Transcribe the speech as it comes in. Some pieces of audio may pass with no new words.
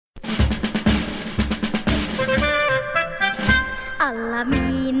Alla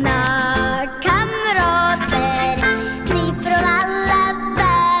mina kamrater, ni från alla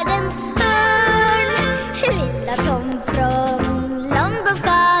världens hörn. Lilla Tom från Londons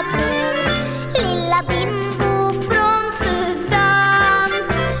gator, lilla Bimbo från Sudan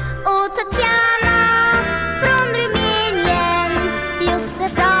och Tatjana från Rumänien,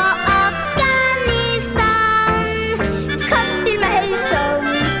 Josef från Afghanistan. Kom till mig som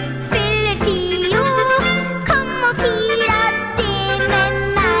fyller 10, kom och fira det med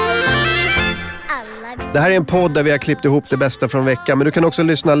mig. Det här är en podd där vi har klippt ihop det bästa från veckan. Men du kan också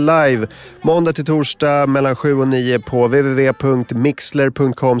lyssna live måndag till torsdag mellan 7 och 9 på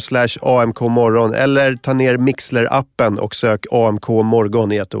www.mixler.com/amkmorgon eller ta ner Mixler-appen och sök AMK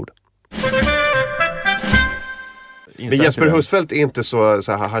morgon i ett ord. Men Jesper Husfeldt är inte så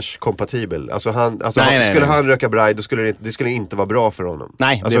här hash-kompatibel. Skulle han röka braj, då skulle det skulle inte vara bra för honom.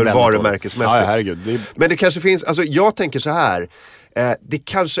 Nej, alltså varumärkesmässigt. Ja, herregud. Men det kanske finns, alltså jag tänker så här. Det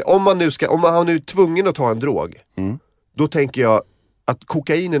kanske, om man nu är tvungen att ta en drog, då tänker jag att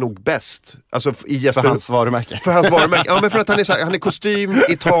kokain är nog bäst. Alltså i Jesper, för hans varumärke. För hans varumärke. Ja, men för att han är kostym,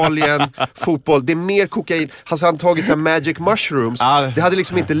 Italien, fotboll. Det är mer kokain. Alltså han tagit så här magic mushrooms. Det hade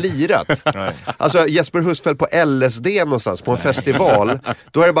liksom inte lirat. Alltså Jesper Husfeldt på LSD någonstans på en festival.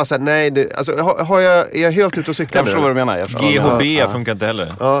 Då är det bara så här, nej, är jag helt ute och cyklar? Jag förstår vad du menar. GHB funkar inte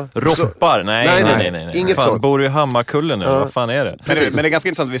heller. Roppar, nej. Inget fan, sånt. bor du i Hammarkullen nu? Vad fan är det? Men det är ganska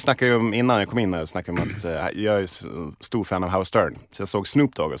intressant. Vi snackade ju om, innan jag kom in här, snackade om att jag är stor fan av Howard Stern. Så jag såg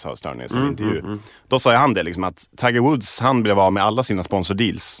Snoop Dogg och Howard Stern i sin intervju. Då sa han det liksom, att Tiger Woods, han blev av med alla sina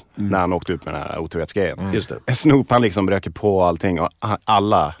sponsordeals när han åkte ut med den här otrohetsgrejen. Just det. Snoop, han liksom röker på allting och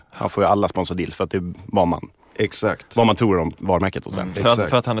han får ju alla sponsordeals för att det var man. Exakt. Vad man tror om varumärket och sådär.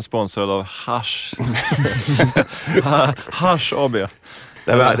 För att han är sponsrad av Hash. Hash AB.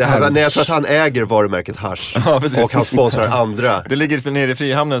 Nej, jag tror att han äger varumärket Hash. Och han sponsrar andra. Det ligger nere i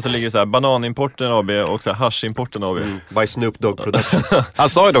Frihamnen, så ligger så här Bananimporten AB och så här Hashimporten AB. By Snoop Dogg Productions. Han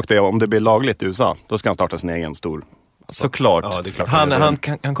sa ju dock det, om det blir lagligt i USA, då ska han starta sin egen stor. Såklart. Ja, det är klart.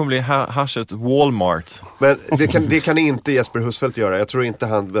 Han kommer bli Hashet Walmart. Men det kan inte Jesper Husfeldt göra. Jag tror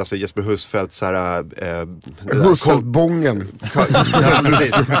inte Jesper Husfeldt så här Husfeldt-bongen.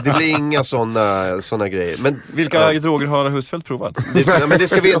 Det blir inga såna grejer. Men vilka droger har Husfeldt provat? Men det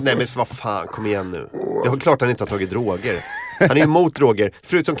ska vi inte. Nej, men vad fan, kom igen nu. Det är klart han inte har tagit droger. Han är ju emot droger,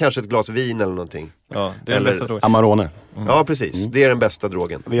 förutom kanske ett glas vin eller någonting. Ja, det är den bästa drogen. Amarone. Ja, precis. Det är den bästa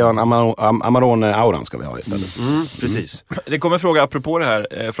drogen. Vi har en Amarone-auran ska vi ha istället. Precis. Det kommer en fråga apropå det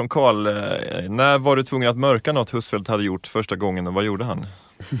här från Karl. När var du tvungen att mörka något Husfeldt hade gjort första gången och vad gjorde han?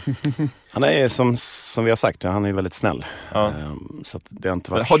 Han är som vi har sagt, han är väldigt snäll. Ja. Så att det har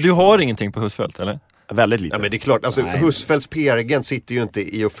inte varit... Du har ingenting på Husfeldt, eller? Väldigt lite. Ja, men det är klart, alltså Husfeldts PR-agent sitter ju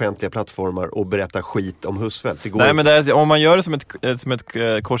inte i offentliga plattformar och berättar skit om Husfeldt. Det går nej, men om man gör det som ett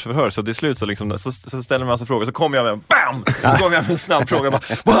korsförhör, så till slut så ställer man massa frågor, så kommer jag med en snabb fråga.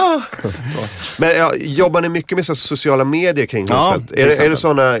 Men jobbar ni mycket med sociala medier kring Husfeldt? Är det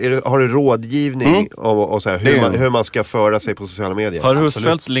såna, har du rådgivning och så här, hur man ska föra sig på sociala medier? Har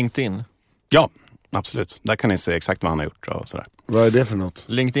Husfeldt LinkedIn? Ja, absolut. Där kan ni se exakt vad han har gjort och sådär. Vad är det för något?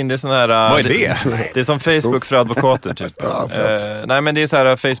 LinkedIn, det är sån här... Vad är det? Det är som Facebook för advokater, typ. Nej, men det är så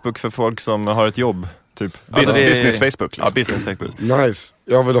här Facebook för folk som har ett jobb, typ. Business Facebook. Liksom. Ja, business Facebook. Nice.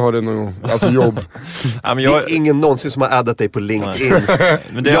 Jag vill ha det någon gång. Alltså jobb. Ja, men det är ingen någonsin som har addat dig på LinkedIn.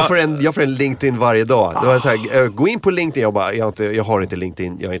 Men jag får en LinkedIn varje dag. Det var så här, gå in på LinkedIn. Jag har inte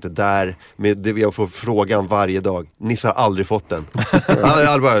LinkedIn. Jag är inte där. Men jag får frågan varje dag. Nisse har aldrig fått den. Vad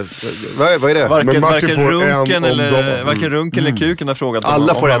är det? Varken Runken eller Kuken har frågat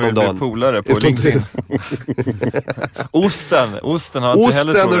alla får en om dagen. Polare på LinkedIn. Osten har inte heller frågat.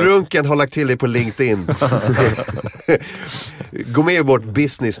 Osten och Runken har lagt till dig på LinkedIn. Gå med i vårt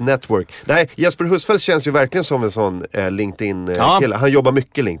business network. Nej, Jesper Husfeldt känns ju verkligen som en sån LinkedIn-kille. Han jobbar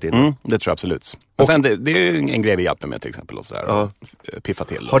mycket LinkedIn. Det tror jag absolut. Och sen det är ju en grej vi hjälper med till exempel och sådär. Ja. Och piffa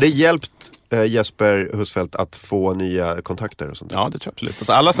till. Har det hjälpt Jesper Husfeldt att få nya kontakter och sånt? Ja, det tror jag absolut.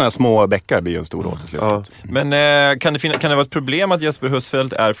 Alltså, alla såna här små bäckar blir ju en stor råd till slut. Ja. Men kan det vara ett problem att Jesper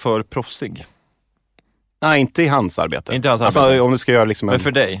Husfeldt är för proffsig? Nej, inte i hans arbete. Inte i hans alltså, arbete. Om du ska göra liksom Men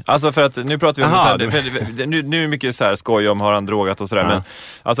för dig. Alltså för att nu pratar vi om nu är det mycket så här skoj om har han drogat och sådär. Men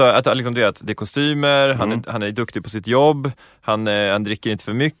alltså att liksom det är kostymer, han är duktig på sitt jobb, han dricker inte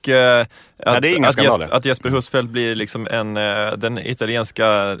för mycket. Det är inga skandaler. Att Jesper Husfeldt blir liksom den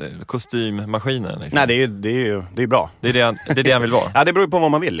italienska kostymmaskinen. Liksom. Nej, det är bra. Det är det han vill vara. Ja, det beror på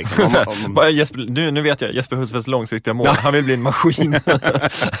vad man vill liksom. Nu vet jag Jesper Husfeldts långsiktiga mål. Han vill bli en maskin.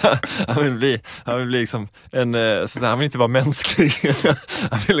 han vill bli liksom han vill inte vara mänsklig.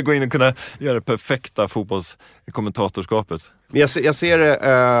 Han ville gå in och kunna göra det perfekta fotbollskommentatorskapet. Jag ser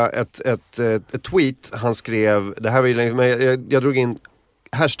ett tweet han skrev, det här var ju länge, men jag drog in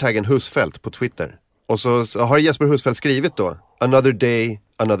hashtaggen Husfeldt på Twitter. Och så har Jesper Husfeldt skrivit då, another day,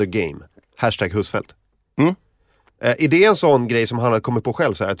 another game. Hashtag Husfeldt. Är det en sån grej som han har kommit på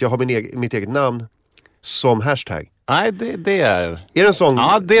själv, så här, att jag har mitt eget namn som hashtag? Nej, det är... Är det en sån...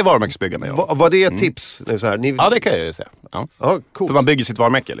 Ja, det är varumärkesbyggande. Ja. Var det ett tips? Så här, Ja, det kan jag ju säga. Ja, cool. För man bygger sitt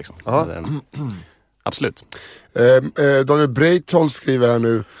varumärke liksom. Absolut. Daniel Breitholt skriver här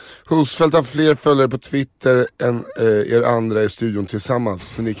nu: Husfeldt har fler följare på Twitter än er andra i studion tillsammans.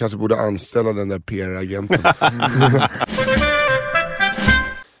 Så ni kanske borde anställa den där PR-agenten.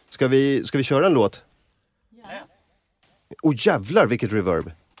 Ska vi köra en låt? Jävlar vilket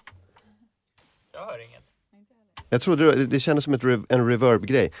reverb. Jag hör inget. Jag trodde det kändes som en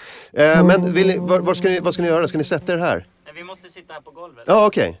reverb-grej. Men vad ska ni göra? Ska ni sätta er här? Nej, vi måste sitta här på golvet. Ja,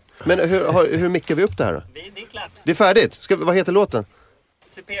 okej. Men hur mickar vi upp det här då? Det är klart. Det är färdigt. Vad heter låten?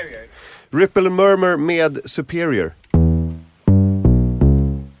 Superior. Ripple and Murmur med Superior.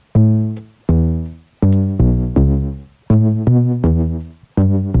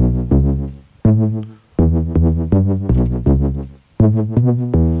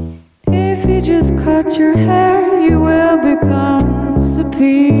 If you just cut your hair, you will become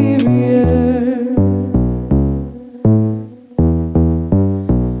superior.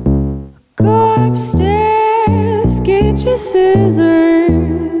 Go upstairs, get your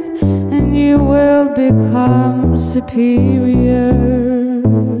scissors, and you will become superior.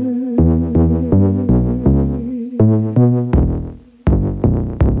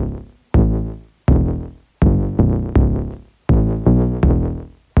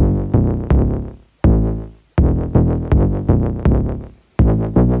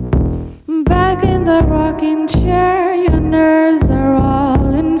 Back in the rocking chair, your nerves are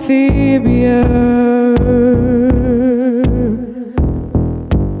all inferior.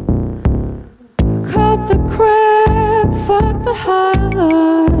 Cut the crap, fuck the high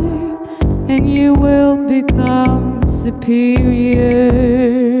life, and you will become superior.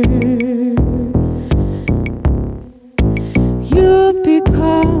 You'll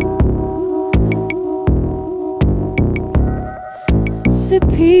become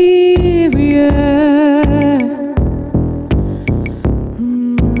superior.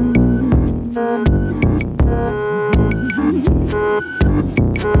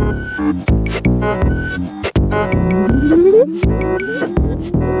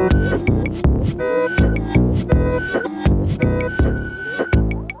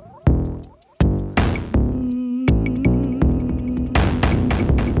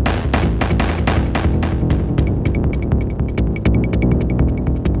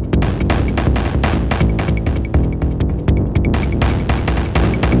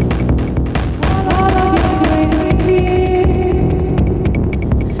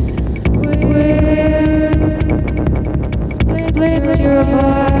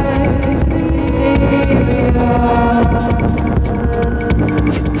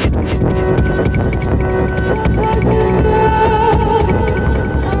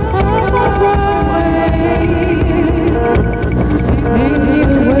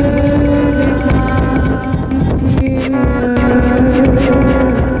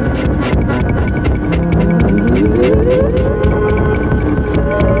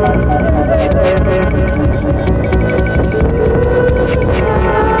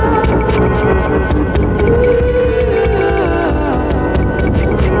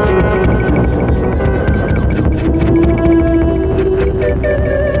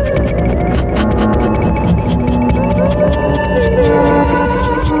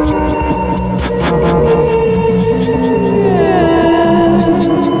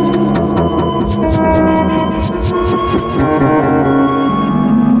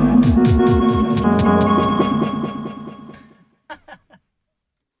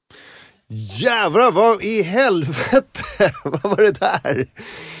 Jävlar, vad i helvete? Vad var det där?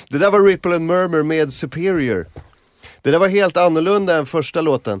 Det där var Ripple and Murmur med Superior. Det där var helt annorlunda än första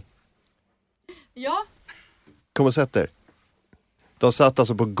låten. Ja. Kom och sätt er. De satt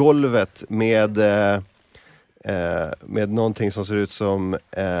alltså på golvet med någonting som ser ut som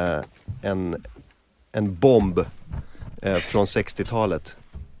en bomb från 60-talet.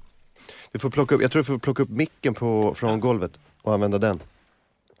 Du får plocka upp, jag tror du får plocka upp micken från golvet och använda den.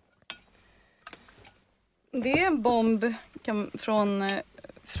 Det är en bomb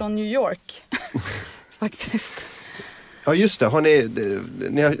från New York. Faktiskt. Ja just det,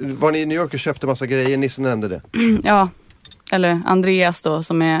 var ni i New York och köpte massa grejer? Nissen nämnde det. Ja, eller Andreas då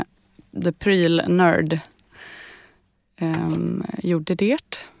som är The Pryl-nörd gjorde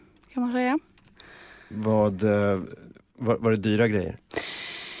det, kan man säga. Var det dyra grejer?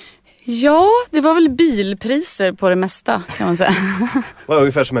 Ja, det var väl bilpriser på det mesta, kan man säga. Var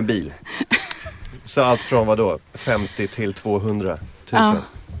ungefär som en bil. Så allt från vad då? 50 till 200 000?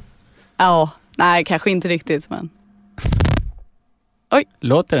 Ja, nej, kanske inte riktigt, men... Oj.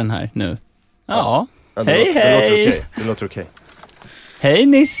 Låter den här nu? Ja. Hej, hej! Det låter okej. Hej,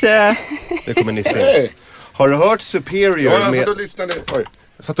 Nisse! Det kommer Nisse. Hey. Har du hört Superior? Ja, jag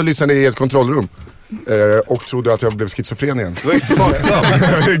satt och lyssnade i ett kontrollrum. Och trodde att jag blev schizofren igen. Det var ju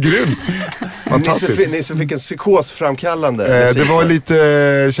fucked up. Grymt. Fantastiskt. Nisse fick en psykosframkallande musik. Det var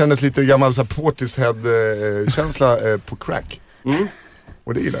lite, kändes lite gammal så här Portishead-känsla på crack.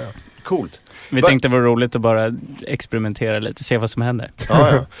 Och det gillar jag. Coolt. Vi tänkte det var roligt att bara experimentera lite, se vad som händer.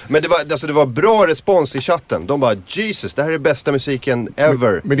 Ja. Men det var bra respons i chatten. De bara, Jesus, det här är bästa musiken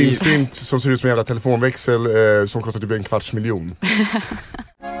ever. Men det är en synt som ser ut som en jävla telefonväxel som kostar typ 250 000.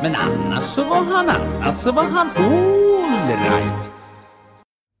 Men annars så var han all right.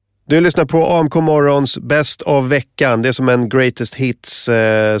 Du lyssnar på AMK Morgons Bäst av veckan. Det är som en greatest hits,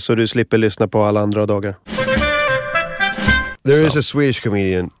 så du slipper lyssna på alla andra dagar. There is a Swedish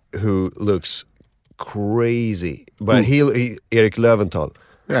comedian who looks crazy, but Erik Löwenthal.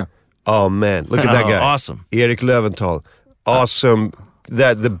 Yeah. Oh man, look at that guy. Awesome. Erik Löwenthal. Awesome.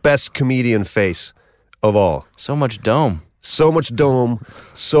 The best comedian face of all. So much dome. So much dome,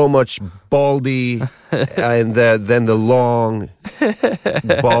 so much baldy, and then the long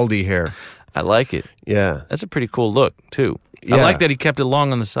baldy hair. I like it. Yeah. That's a pretty cool look, too. Yeah. I like that he kept it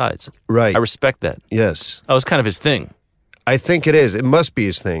long on the sides. Right. I respect that. Yes. That was kind of his thing. I think it is. It must be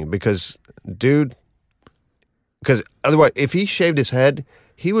his thing because, dude, because otherwise, if he shaved his head,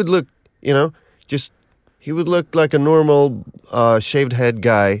 he would look, he would look like a normal shaved head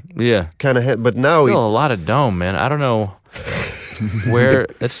guy. Yeah. Kind of head, but now still a lot of dome, man. I don't know where,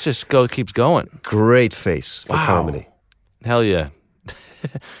 let's just keeps going. Great face for comedy. Hell yeah.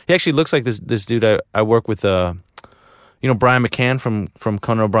 He actually looks like this dude I work with, Brian McCann from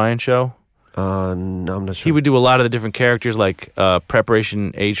Conan O'Brien show. No, I'm not sure. He would do a lot of the different characters like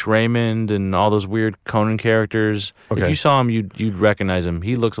Preparation H. Raymond and all those weird Conan characters. Okay. If you saw him, you'd recognize him.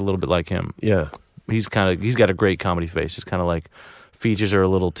 He looks a little bit like him. Yeah. He's got a great comedy face. It's kind of like features are a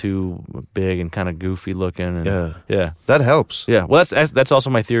little too big and kind of goofy looking. And, yeah. That helps. Yeah. Well, that's also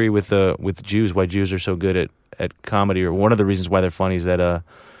my theory with Jews. Why Jews are so good at comedy, or one of the reasons why they're funny is that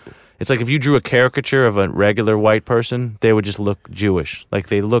it's like if you drew a caricature of a regular white person, they would just look Jewish. Like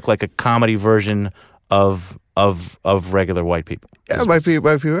they look like a comedy version of regular white people. Yeah, might be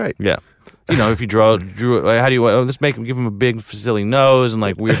right. Yeah. If you drew, how do you? Let's give him a big silly nose and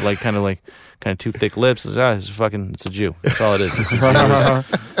like weird, like kind of too thick lips. It's a Jew. That's all it is.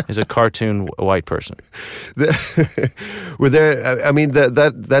 It's a cartoon white person. Were there? I mean,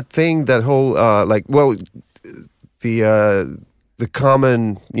 that thing, that whole the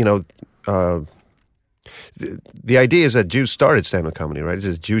common, the idea is that Jews started stand-up comedy, right? It's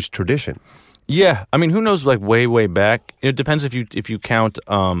a Jewish tradition. Yeah, I mean, who knows? Like way back. It depends if you count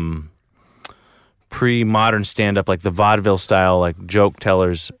pre-modern stand-up, like the vaudeville style, like joke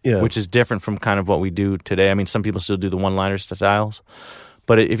tellers, which is different from kind of what we do today. I mean, some people still do the one-liner styles,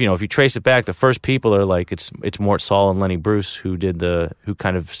 but if you trace it back, the first people are like it's Mort Sahl and Lenny Bruce who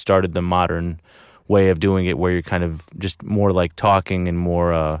kind of started the modern way of doing it, where you're kind of just more like talking and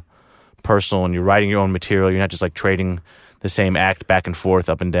more personal, and you're writing your own material. You're not just like trading the same act back and forth,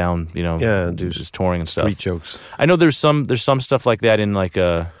 up and down, just touring and stuff. Street jokes. I know there's some stuff like that in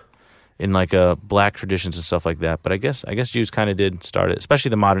black traditions and stuff like that, but I guess Jews kind of did start it,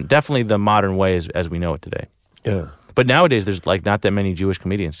 especially definitely the modern way as we know it today. Yeah. But nowadays there's like not that many Jewish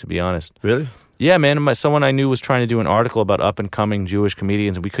comedians, to be honest. Really? Yeah, man. Someone I knew was trying to do an article about up and coming Jewish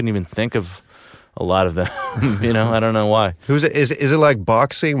comedians, and we couldn't even think of a lot of them. I don't know why. Is it like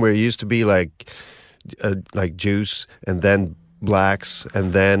boxing, where it used to be like Jews and then blacks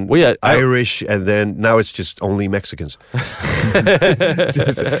and then Irish and then now it's just only Mexicans?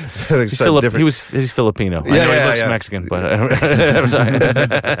 He's Filipino. I know he looks Mexican, but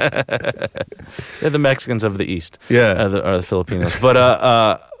they're the Mexicans of the East. Yeah, are the Filipinos. But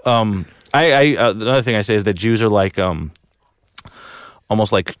another thing I say is that Jews are like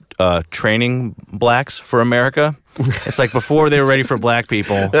almost like training blacks for America. It's like before they were ready for black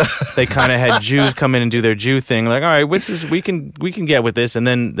people, they kind of had Jews come in and do their Jew thing. Like, all right, we can get with this, and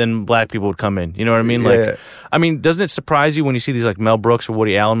then black people would come in. You know what I mean? Like, I mean, doesn't it surprise you when you see these like Mel Brooks or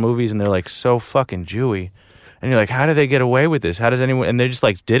Woody Allen movies, and they're like so fucking Jewy, and you're like, how do they get away with this? How does anyone? And they just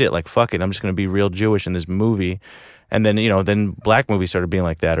like did it. Like, fuck it, I'm just gonna be real Jewish in this movie. And then, then black movies started being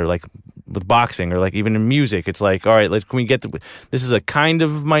like that, or like with boxing, or like even in music. It's like, all right, can we get this is a kind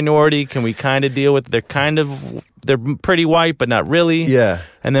of minority. Can we kind of deal with, they're pretty white, but not really. Yeah.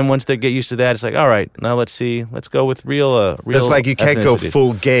 And then once they get used to that, it's like, all right, now let's go with real It's like you can't go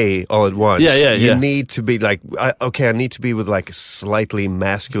full gay all at once. Yeah. You need to be like, I need to be with like a slightly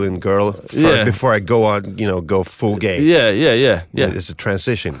masculine girl before I go on, go full gay. Yeah. It's a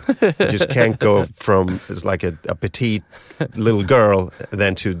transition. You just can't go from, it's like a petite little girl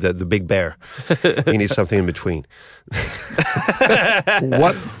then to the big bear. You need something in between.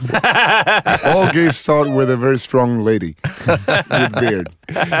 What? All gays start with a very strong lady with beard.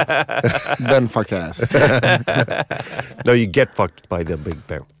 Then fuck ass. No, you get fucked by the big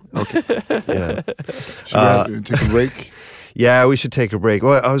bear. Okay. Yeah. Should we take a break? Yeah, we should take a break.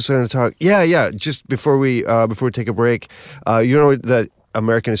 Well, I was going to talk. Yeah. Just before we take a break, that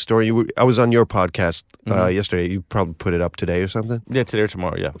American Historian. I was on your podcast yesterday. You probably put it up today or something. Yeah, today or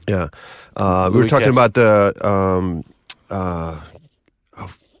tomorrow. Yeah. Yeah. We were talking about the.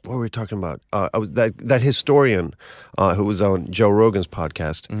 What were we talking about? I was that historian who was on Joe Rogan's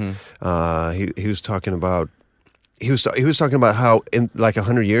podcast. He was talking about he was talking about how in like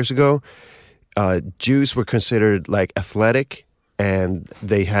 100 years ago, Jews were considered like athletic and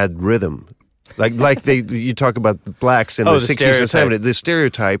they had rhythm. Like you talk about blacks in the 60s and 70s.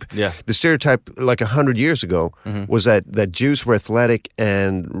 The stereotype like 100 years ago was that Jews were athletic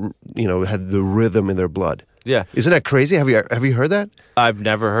and had the rhythm in their blood. Yeah. Isn't that crazy? Have you heard that? I've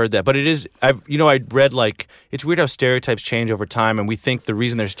never heard that, but it is. I read like it's weird how stereotypes change over time, and we think the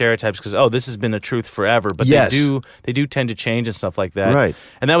reason they're stereotypes because this has been the truth forever, but they do tend to change and stuff like that. Right.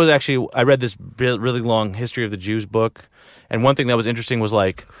 And that was actually I read this really long History of the Jews book, and one thing that was interesting was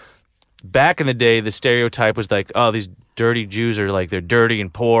like back in the day, the stereotype was like, these dirty Jews are like they're dirty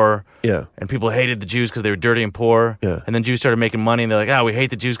and poor. Yeah. And people hated the Jews because they were dirty and poor. Yeah. And then Jews started making money and they're like, we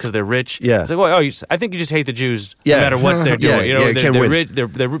hate the Jews because they're rich. Yeah. It's like, I think you just hate the Jews no matter what they're doing. They're rich,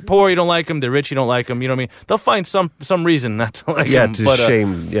 they're poor, you don't like them. They're rich, you don't like them. You know what I mean? They'll find some reason not to like them. Yeah, to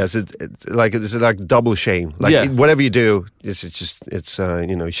shame. Yes, it's like double shame. Like whatever you do, it's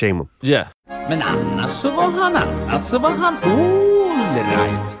shame them. Yeah. Men annars så var han all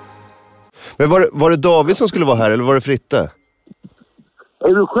right. Men var det David som skulle vara här eller var det Fritte?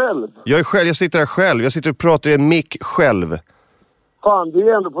 Är du själv? Jag är själv, jag sitter här själv. Jag sitter och pratar i en mick själv. Fan, det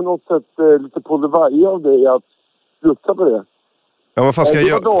är ändå på något sätt lite på det varje av dig att sluta på det. Ja, vad fan ska jag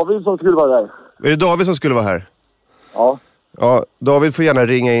göra? Det var David som skulle vara där. Är det David som skulle vara här? Ja. Ja, David får gärna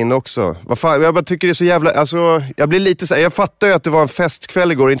ringa in också. Vad fan, jag bara tycker det är så jävla... Alltså, jag blir lite så här, jag fattar ju att det var en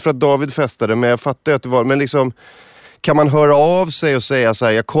festkväll igår. Inte för att David festade, men jag fattar ju att det var... Men liksom... Kan man höra av sig och säga så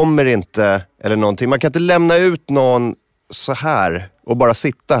här, jag kommer inte, eller någonting. Man kan inte lämna ut någon så här och bara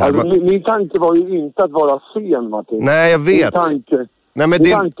sitta här. Alltså, min tanke var ju inte att vara sen, Martin. Nej, jag vet. Min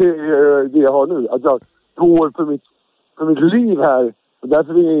tanke det jag har nu. Att jag står för mitt liv här. Och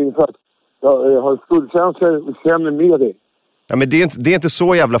därför vill jag in för att jag har skuldkänslor och känner med dig. Ja, men det är inte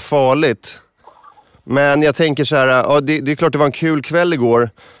så jävla farligt. Men jag tänker så här, det är klart det var en kul kväll igår.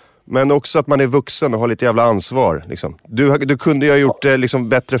 Men också att man är vuxen och har lite jävla ansvar. Liksom. Du kunde ju ha gjort liksom,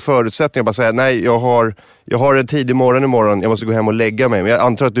 bättre förutsättningar. Bara säga, nej, jag har en tidig morgon imorgon. Jag måste gå hem och lägga mig. Men jag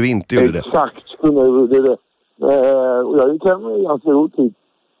antar att du inte gjorde det. Exakt, kunde jag gjorde det. Och jag gick hem i ganska god tid.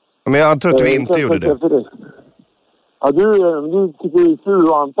 Men jag antar att du inte gjorde det. Ja, du tycker det är sur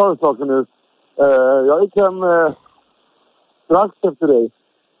och antar saker nu. Jag gick hem strax efter dig.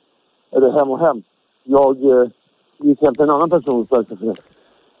 Eller hem. Jag gick hem till en annan person strax efter dig.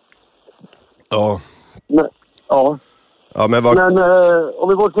 Ja. Men, ja. Ja, men om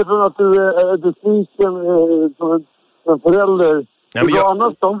vi bortser från att du är besviken som en förälder. Nej, men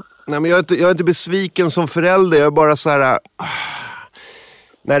annars då? Nej, men jag är inte besviken som förälder. Jag är bara så här...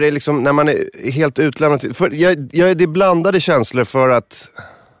 när det är liksom, när man är helt utlämnad. För det är blandade känslor för att...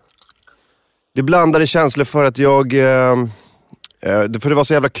 Det är blandade känslor för att jag... för det var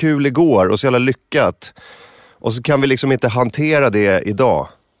så jävla kul igår och så jävla lyckat. Och så kan vi liksom inte hantera det idag.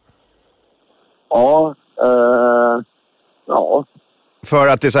 Ja, För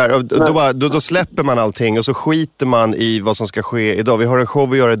att det är så här, då släpper man allting och så skiter man i vad som ska ske idag. Vi har en show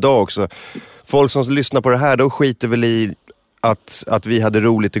vi gör idag också. Folk som lyssnar på det här, då skiter väl i att vi hade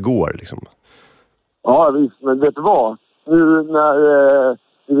roligt igår liksom. Ja, visst, men vet du vad? Nu när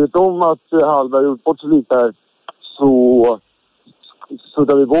vi vet om att Hallberg gjort bort sig lite här, så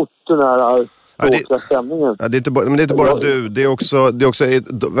suddar vi bort den här stämningen. Ja, det är inte bara du. Det är också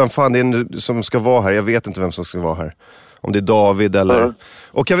vem fan det är nu som ska vara här. Jag vet inte vem som ska vara här. Om det är David eller...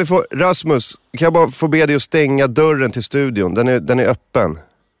 Och kan vi få... Rasmus, kan jag bara få be dig att stänga dörren till studion? Den är öppen.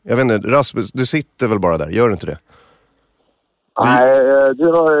 Jag vet inte, Rasmus, du sitter väl bara där? Gör inte det? Nej,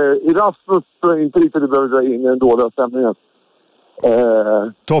 det var Erasmus inte riktigt, du behöver dra in i den dåliga stämningen.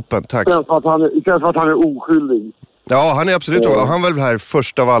 Toppen, tack. Känns som att han är oskyldig. Ja, han är absolut han var väl här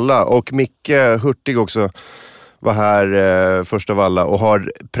först av alla. Och Micke Hurtig också var här först av alla och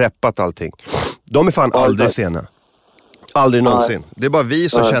har preppat allting. De är fan aldrig sena. Aldrig någonsin. Det är bara vi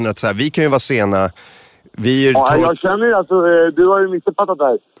som känner att så här, vi kan ju vara sena. Jag känner ju alltså, du har ju missuppfattat det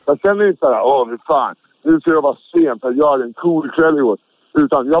här. Jag känner ju såhär, fan, nu ska jag vara sen för att göra en cool kväll i år.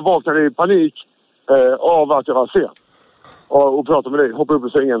 Utan jag vaknade i panik av att jag var sen. Och pratade med dig, hoppade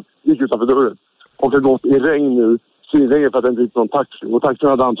upp i sängen, gick utanför dörren. Och har gått i regn nu, svinregn för att det inte gick någon taxi. Och taxin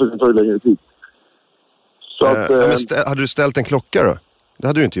hade antagligen tagit längre tid. Så hade du ställt en klocka då? Det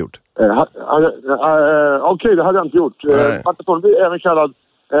hade du inte gjort. Okej, det hade jag inte gjort. Patterson blir även kallad...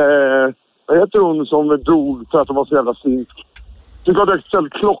 vad heter hon som drog för att de var så jävla synsk? Du har direkt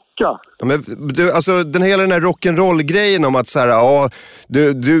ställt klocka. Ja, men du, alltså hela den här rock'n'roll-grejen om att så här,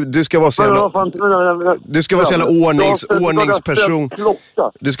 du ska vara så jävla... Du ska vara så jävla ordningsperson.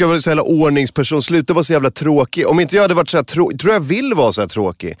 Du ska vara så jävla ordningsperson. Sluta vara så jävla tråkig. Om inte jag hade varit så här tror jag vill vara så här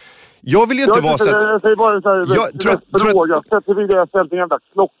tråkig. Jag vill ju inte vara så här... Jag säger bara så här... Fråga. Sätter vi det jag ställt en jävla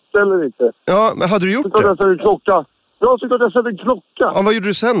klocka eller inte? Ja, men hade du gjort det? Jag tyckte att jag ställde en klocka. Ja, vad gjorde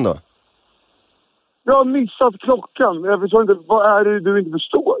du sen då? Jag har missat klockan. Jag förstår inte, vad är det du inte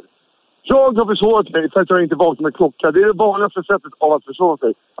förstår? Jag har försovit mig för att jag inte vaknar med klocka. Det är det vanligaste sättet av att försova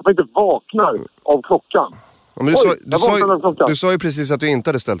sig. Att man inte vaknar av klockan. Ja, men du sa ju precis att du inte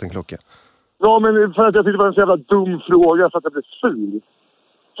hade ställt en klocka. Ja, men för att jag tyckte det var en så jävla dum fråga så att jag blev sur.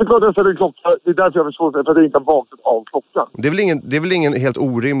 Så klart jag ställde en klocka. Det är därför jag försovit mig, för att jag inte har vaknat av klockan. Det är väl ingen helt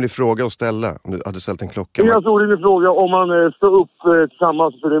orimlig fråga att ställa om du hade ställt en klocka? Det är en orimlig fråga om man står upp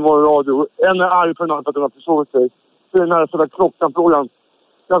tillsammans för Morgon Radio. En är arg på en annan för att den har försovit sig. Det är den här sådär klockan-frågan.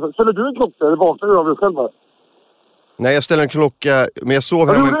 Alltså, ställer du en klocka eller vaknar du av dig själv? Nej, jag ställer en klocka, men jag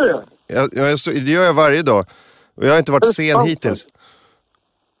sover hemma. Det gör jag varje dag. Och jag har inte varit sen hittills.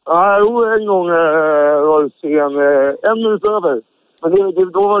 Nej, en gång var det sen. 1 minut över. Men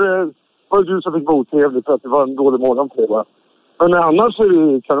då var det du som fick vara otrevlig för att det var en dålig morgon för det. Men annars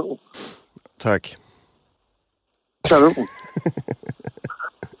är det kanon. Tack. Kanon.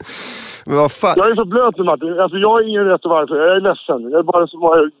 Men vad fan? Jag är så blöt nu, Martin. Alltså, jag har ingen rätt att vara för. Jag är ledsen. Jag är bara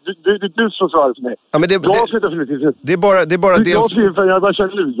så... Det är du som svarar för mig. Ja, men det är bara jag känner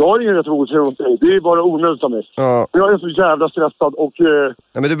nu. Jag har ingen rätt att vara otrevlig mot dig. Det är bara onödigt av mig. Ja. Jag är så jävla stressad och...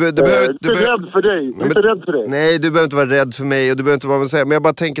 Ja, men du är rädd för dig. Jag är inte rädd för dig. Nej, du behöver inte vara rädd för mig och du behöver inte vara vad man säger. Men jag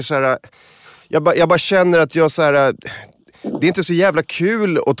bara tänker så här... Jag bara känner att jag så här... Det är inte så jävla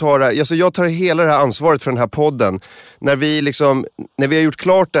kul att ta det här. Alltså, jag tar hela det här ansvaret för den här podden. När vi har gjort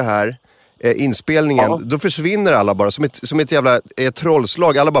klart det här inspelningen, då försvinner alla bara som ett jävla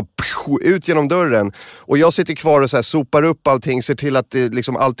trollslag. Alla bara ut genom dörren. Och jag sitter kvar och så här sopar upp allting, ser till att det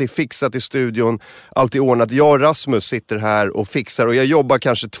liksom allt är fixat i studion, allt är ordnat. Jag och Rasmus sitter här och fixar och jag jobbar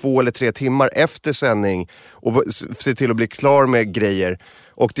kanske 2 eller 3 timmar efter sändning och ser till att bli klar med grejer.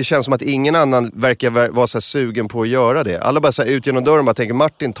 Och det känns som att ingen annan verkar vara så här sugen på att göra det. Alla bara så här ut genom dörren och bara tänker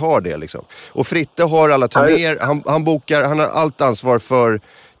Martin tar det liksom. Och Fritte har alla turnéer, han bokar, han har allt ansvar för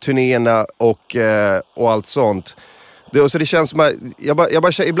turnéerna och allt sånt. Så det känns som att,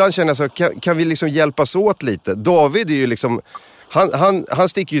 ibland känner jag så här, kan vi liksom hjälpas åt lite? David är ju liksom, han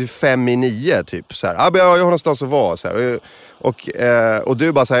sticker ju 5:09 typ så här. Jag har någonstans att vara så här. Och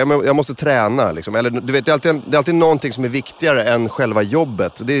du bara så här, jag måste träna liksom. Eller du vet, det är alltid någonting som är viktigare än själva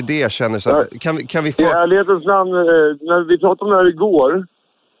jobbet. Det är det jag känner så här. Kan vi få... I ärlighetens namn, när vi pratade om det här igår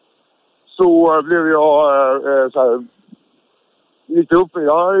så blev jag så här lite upp.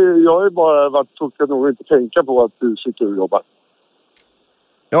 Jag har ju bara varit tråkig nog inte tänka på att du sitter och jobbar.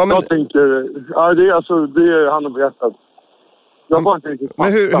 Ja, men... Jag tänker, det är han har berättat.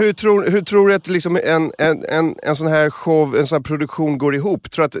 Men hur tror du att liksom en sån här show, en sån här produktion går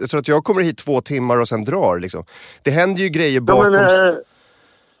ihop? Tror att jag kommer hit 2 timmar och sen drar liksom? Det händer ju grejer bakom... det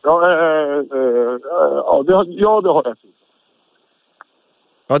har jag.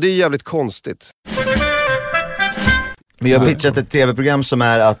 Ja, det är jävligt konstigt. Vi har pitchat ett tv-program som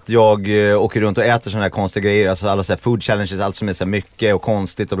är att jag åker runt och äter sådana här konstiga grejer. Alltså alla så här food challenges, allt som är så här mycket och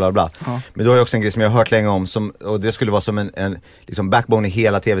konstigt och bla bla. Ja. Men då har jag också en grej som jag har hört länge om och det skulle vara som en liksom backbone i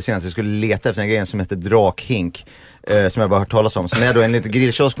hela tv-serien. Så jag skulle leta efter en grej som heter drakhink. Som jag bara hört talas om. Så när jag då en liten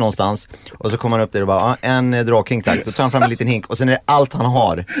grillkiosk någonstans och så kommer han upp där och bara en drakhink tack. Då tar han fram en liten hink och sen är det allt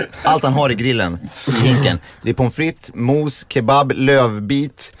han har i grillen i hinken. Det är pommes frites, mos, kebab,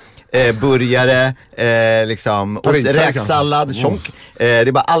 lövbit, burgare, liksom räksallad, tjonk. Det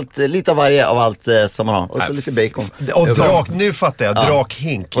är bara allt, lite av varje av allt som man har. Och så lite bacon. Och nu fattar jag,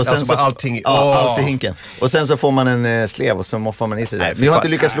 drakhink. Och sen alltså så allting. allt i hinken. Och sen så får man en slev och så moffar man i sig det. Vi har inte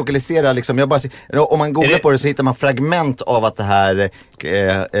lyckats lokalisera liksom, om man googlar på det så hittar man fragment av att det här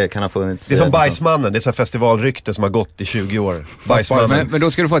kan ha funnits. Det är som Bajsmannen, det är så här festivalrykte som har gått i 20 år. Bajsmannen. Men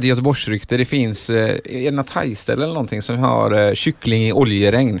då ska du få ett Göteborgsrykte. Det finns en thaiställe eller någonting som har kyckling i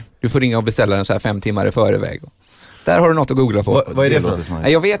oljeregn. Du får ringa och beställa den så här 5 timmar i förväg. Där har du något att googla på. Vad är det för något?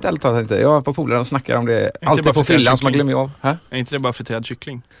 Nej, jag vet allt inte. Jag var på polaren och snackar om det. Alltid på fyllan som man glömmer av. Är inte det bara friterad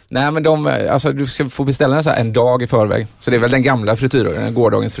kyckling? Nej, men du ska få beställa den så här en dag i förväg. Så det är väl den gamla frityren, den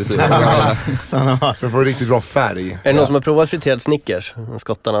gårdagens frityr. Så får du riktigt bra färg. Är det någon som har provat friterad Snickers?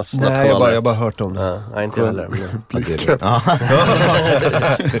 Skottarnas nationalrätt. Nej, jag bara hört om det. Nej, inte heller.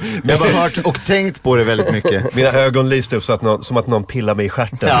 Jag har bara hört och tänkt på det väldigt mycket. Mina ögon lyste upp som att någon pillar mig i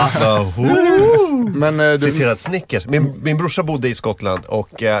stjärten. Men friterad Snickers. Min brorsa bodde i Skottland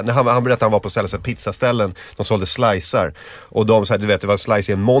och när han berättade att han var på stället, så pizzaställen, de sålde slicer och de sa, du vet, det var en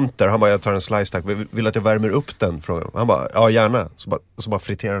slice i en monter. Han bara, jag tar en slice tack, vill att jag värmer upp den? Frågade han bara, ja gärna. Så bara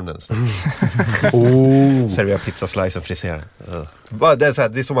friterar han den. Serverar pizzaslicen, friserar. Det är så här,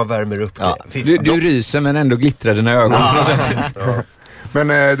 det är som man värmer upp det. Du ryser men ändå glittrar dina ögon. Men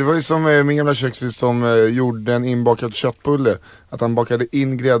det var ju som min gamla kökssyster som gjorde en inbakad köttbulle. Att han bakade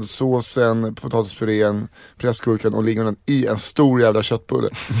in gräddsåsen, potatispurén, pressgurkan och lingonen i en stor jävla köttbulle.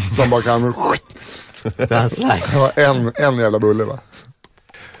 Så han bakade med en jävla bulle, va?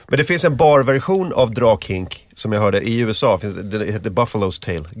 Men det finns en barversion av drakhink som jag hörde i USA, det heter Buffalo's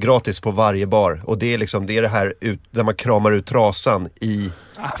Tail, gratis på varje bar. Och det är liksom, det är det här där man kramar ut trasan i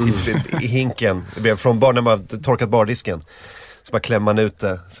hinken från bar, när man torkat bardisken. Så bara klämmer man ut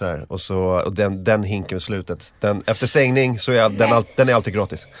det sådär. Och den hinken i slutet. Efter stängning så är den är alltid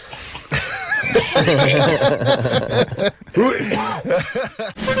gratis.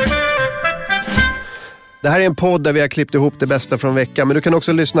 Det här är en podd där vi har klippt ihop det bästa från veckan. Men du kan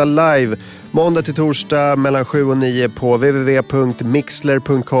också lyssna live måndag till torsdag mellan 7 och 9 på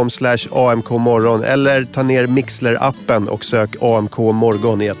www.mixler.com/amkmorgon. Eller ta ner Mixler-appen och sök AMK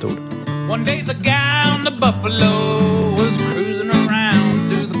morgon i ett ord. One day the guy on the Buffalo was cruising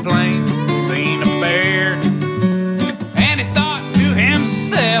around through the plains.